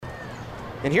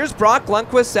And here's Brock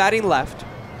Lundqvist adding left.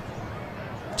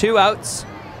 2 outs.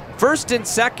 First and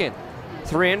second.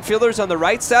 3 infielders on the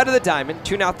right side of the diamond.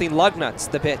 2-0 Lugnuts.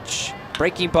 The pitch.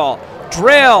 Breaking ball.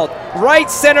 Drilled. Right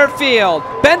center field.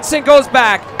 Benson goes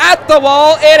back. At the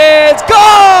wall. It is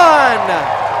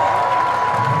gone!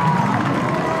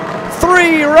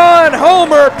 3-run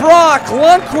homer, Brock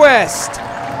Lundqvist.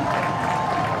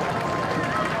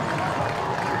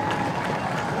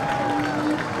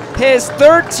 His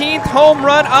 13th home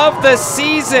run of the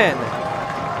season.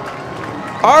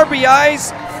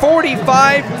 RBIs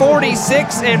 45,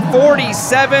 46, and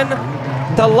 47.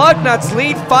 The Lugnuts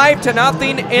lead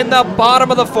 5-0 in the bottom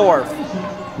of the 4th.